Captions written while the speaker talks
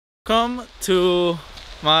Welcome to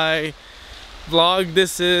my vlog.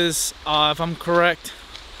 This is, if I'm correct,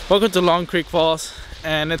 welcome to Long Creek Falls,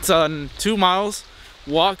 and it's a 2 miles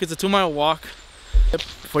walk. It's a 2-mile walk.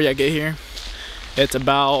 Before you get here, it's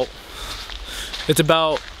about a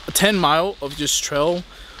 10 mile of just trail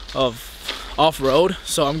of off-road.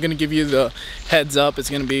 So I'm gonna give you the heads up.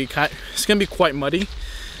 It's gonna be quite muddy,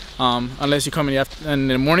 unless you come in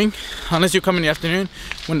the morning, unless you come in the afternoon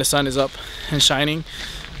when the sun is up and shining.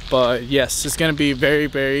 But yes, it's gonna be very,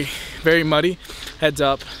 very, very muddy. Heads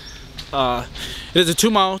up. It is a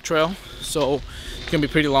 2-mile trail, so it's gonna be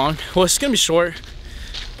pretty long. Well, it's gonna be short,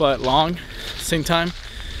 but long at the same time.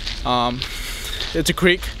 It's a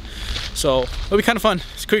creek, so it'll be kind of fun.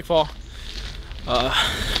 It's a creek fall.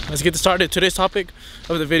 Let's get started. Today's topic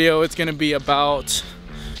of the video, it's gonna be about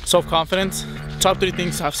self-confidence. Top 3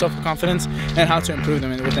 things to have self-confidence and how to improve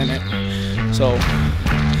them within it. So,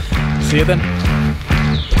 see you then.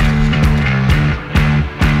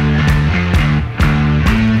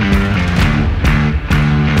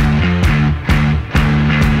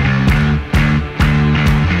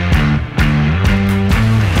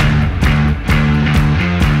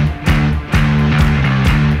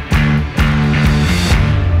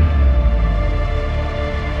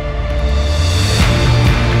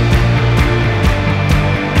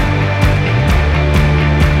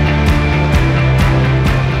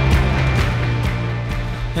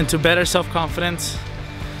 And to better self-confidence,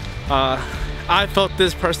 I felt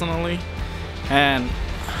this personally, and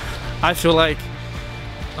I feel like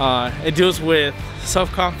it deals with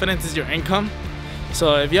self-confidence is your income.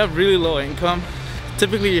 So if you have really low income,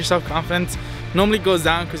 typically your self-confidence normally goes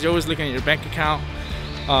down because you're always looking at your bank account.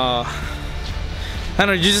 I don't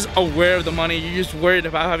know, you're just aware of the money. You're just worried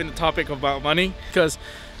about having the topic about money, because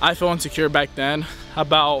I felt insecure back then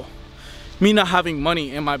about me not having money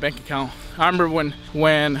in my bank account. I remember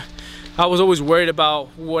when I was always worried about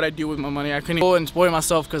what I do with my money. I couldn't go and spoil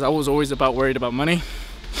myself because I was always worried about money.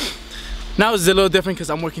 Now it's a little different because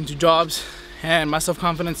I'm working 2 jobs and my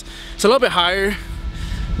self-confidence is a little bit higher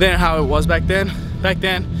than how it was back then. Back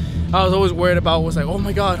then, I was always worried about, was like, oh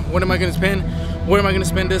my God, what am I gonna spend? Where am I gonna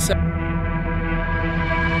spend this?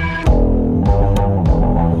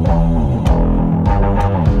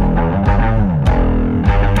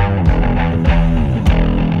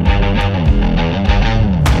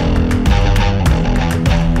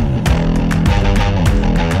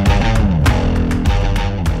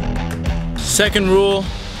 Second rule,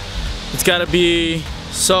 it's gotta be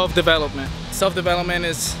self-development. Self-development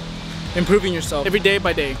is improving yourself every day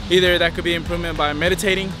by day. Either that could be improvement by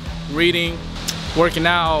meditating, reading, working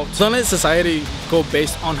out. So don't let society go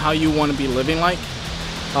based on how you want to be living like.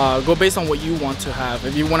 Go based on what you want to have.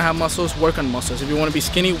 If you want to have muscles, work on muscles. If you want to be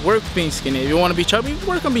skinny, work being skinny. If you want to be chubby,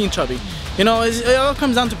 work on being chubby. You know, it all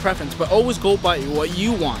comes down to preference, but always go by what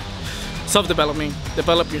you want. Self-development,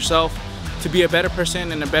 develop yourself to be a better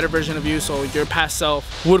person and a better version of you, so your past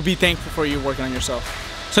self would be thankful for you working on yourself.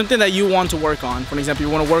 Something that you want to work on. For example,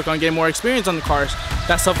 you want to work on getting more experience on the cars.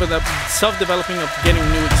 That's self-developing of getting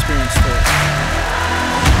new experience to it.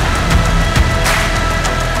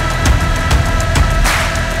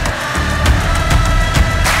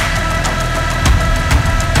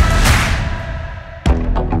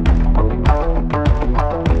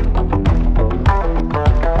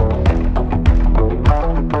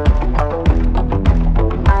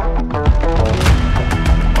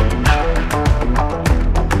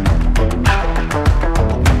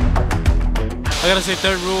 I gotta say,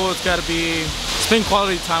 third rule, it's gotta be spend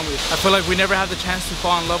quality time with. I feel like we never have the chance to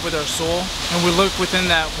fall in love with our soul, and we look within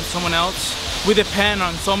that with someone else. We depend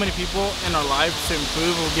on so many people in our lives to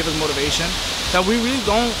improve or give us motivation, that we really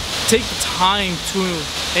don't take the time to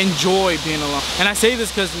enjoy being alone. And I say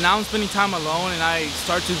this because now I'm spending time alone and I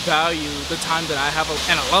start to value the time that I have,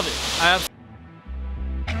 and I love it.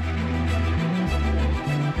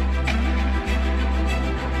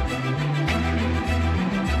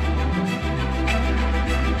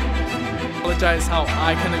 Apologize how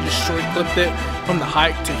I kind of just short clipped it from the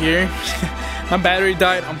hike to here. My battery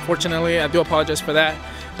died, unfortunately. I do apologize for that,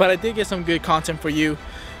 but I did get some good content for you.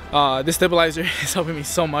 This stabilizer is helping me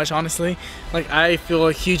so much, honestly. Like, I feel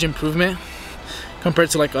a huge improvement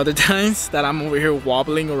compared to like other times that I'm over here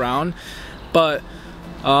wobbling around. But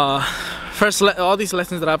first, all these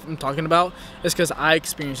lessons that I'm talking about is because I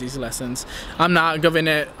experienced these lessons. I'm not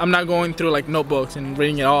going through like notebooks and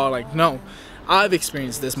reading it all. Like, no, I've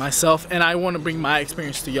experienced this myself, and I want to bring my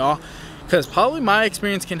experience to y'all, because probably my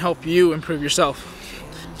experience can help you improve yourself.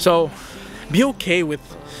 So be okay with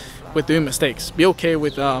doing mistakes. Be okay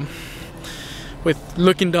with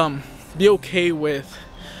looking dumb. Be okay with,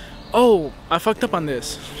 oh, I fucked up on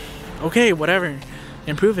this. okay, whatever,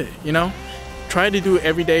 improve it, you know? Try to do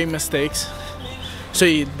everyday mistakes so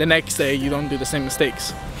the next day you don't do the same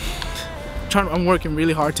mistakes. I'm working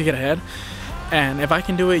really hard to get ahead, and if I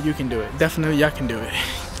can do it, you can do it. Definitely I can do it.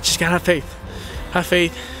 Just gotta have faith. Have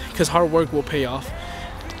faith, because hard work will pay off.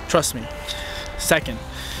 Trust me. Second,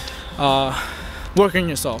 working on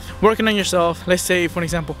yourself. Working on yourself, let's say for an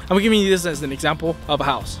example, I'm giving you this as an example of a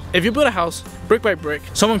house. If you build a house brick by brick,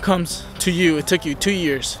 someone comes to you, it took you 2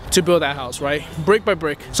 years to build that house, right? Brick by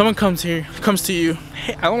brick, someone comes to you,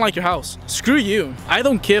 hey, I don't like your house. Screw you. I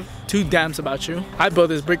don't give two damns about you. I built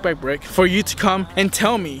this brick by brick for you to come and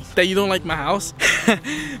tell me that you don't like my house.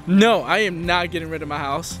 No, I am not getting rid of my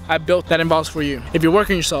house. I built that involves for you. If you're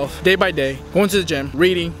working yourself day by day, going to the gym,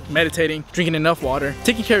 reading, meditating, drinking enough water,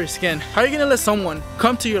 taking care of your skin, how are you gonna let someone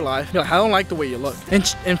come to your life, be like, I don't like the way you look, and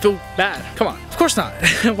feel bad? Come on, of course not.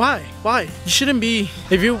 Why? You shouldn't be,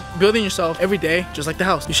 if you're building yourself every day, just like the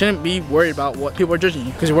house, you shouldn't be worried about what people are judging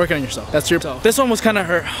you, because you're working on yourself. That's yourself. This one was kind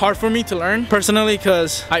of hard for me to learn personally,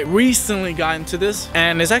 because I recently got into this,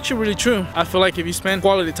 and it's actually really true. I feel like if you spend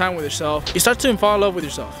quality time with yourself, you start to fall in love with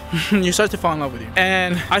yourself. You start to fall in love with you,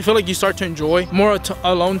 and I feel like you start to enjoy more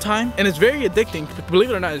alone time, and it's very addicting. Believe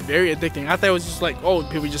it or not, it's very addicting. I thought it was just like, oh,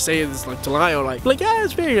 people just say it's like to lie, or like yeah,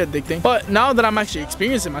 it's very addicting. But now that I'm actually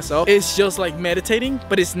experiencing myself, it's just like meditating,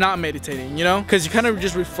 but it's not meditating, you know, because you kind of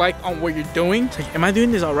just reflect on what you're doing. It's like, am I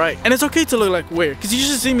doing this all right? And it's okay to look like weird, because you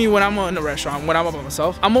should see me when I'm in a restaurant, when I'm by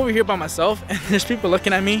myself. I'm over here by myself, and there's people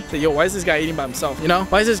looking at me like, yo, why is this guy eating by himself? You know,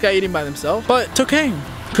 why is this guy eating by himself? But it's okay,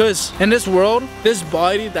 because in this world, this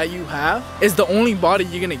body that you have is the only body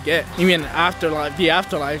you're gonna get. You mean afterlife, the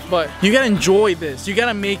afterlife, but you gotta enjoy this. You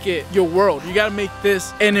gotta make it your world. You gotta make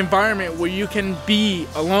this an environment where you can be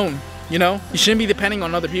alone. You know, you shouldn't be depending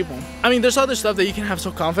on other people. I mean, there's other stuff that you can have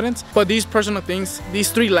self-confidence, but these personal things,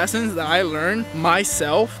 these 3 lessons that I learned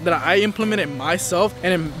myself, that I implemented myself,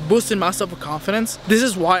 and it boosted myself with confidence. This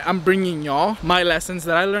is why I'm bringing y'all my lessons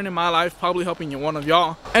that I learned in my life, probably helping one of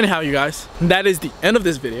y'all. Anyhow, you guys, that is the end of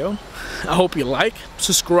this video. I hope you like,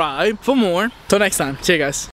 subscribe for more. Till next time, see you guys.